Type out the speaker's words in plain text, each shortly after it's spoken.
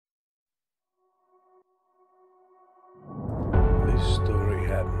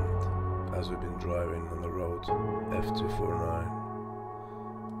as we've been driving on the road F249.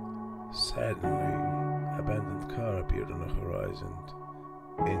 Suddenly, an abandoned car appeared on the horizon.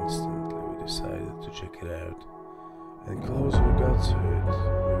 Instantly, we decided to check it out. And closer we got to it,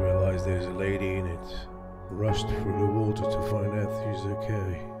 we realized there's a lady in it. Rushed through the water to find out she's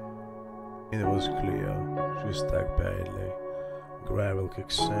okay. And it was clear, she was stuck badly. Gravel,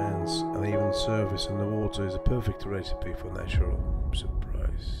 quicksands, and even surface in the water is a perfect recipe for natural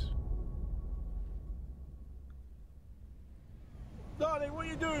surprise. Darling, what are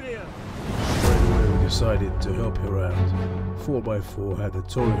you doing here? Straight away we decided to help her out. 4x4 had a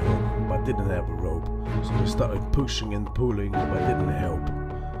towing hook but didn't have a rope, so we started pushing and pulling but didn't help.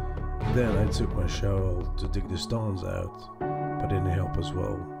 Then I took my shovel to dig the stones out, but didn't help as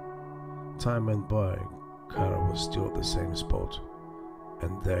well. Time went by, Kara was still at the same spot.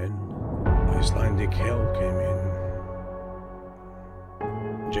 And then Icelandic help came in.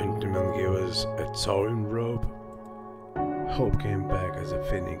 Gentlemen gave us a towing rope. Hope came back as a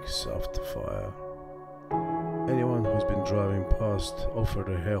phoenix after fire. Anyone who's been driving past offered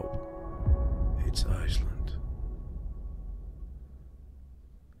her help. It's Iceland.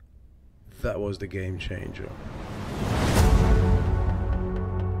 That was the game changer.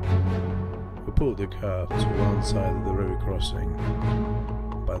 We pulled the car to one side of the river crossing,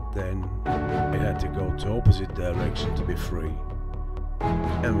 but then it had to go to opposite direction to be free.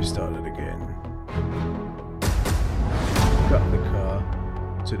 And we started again. Got the car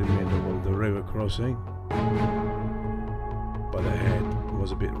to the middle of the river crossing, but ahead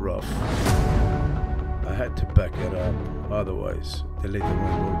was a bit rough. I had to back it up, otherwise the little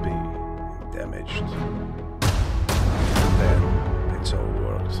one will be damaged. And then it's all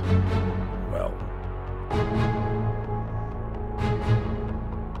worked. Well,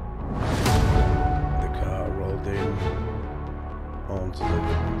 the car rolled in onto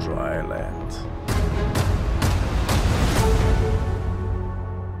the dry land.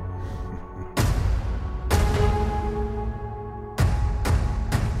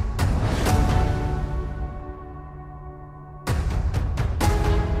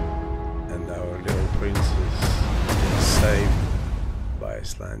 And our little princess is saved by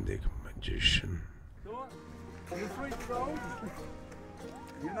Icelandic magician. You're free to go.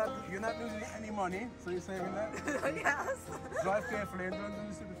 You're not losing any money, so you're saving that? Yes. Drive carefully and don't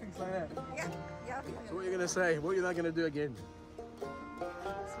do stupid things like that. Yeah. So what are you gonna say? What are you not gonna do again?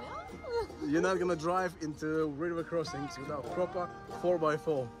 Smell? You're not gonna drive into river crossings without proper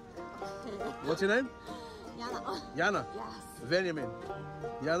 4x4. What's your name? Jana. Jana. Yes. Benjamin.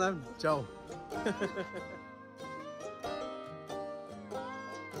 Jana, ciao.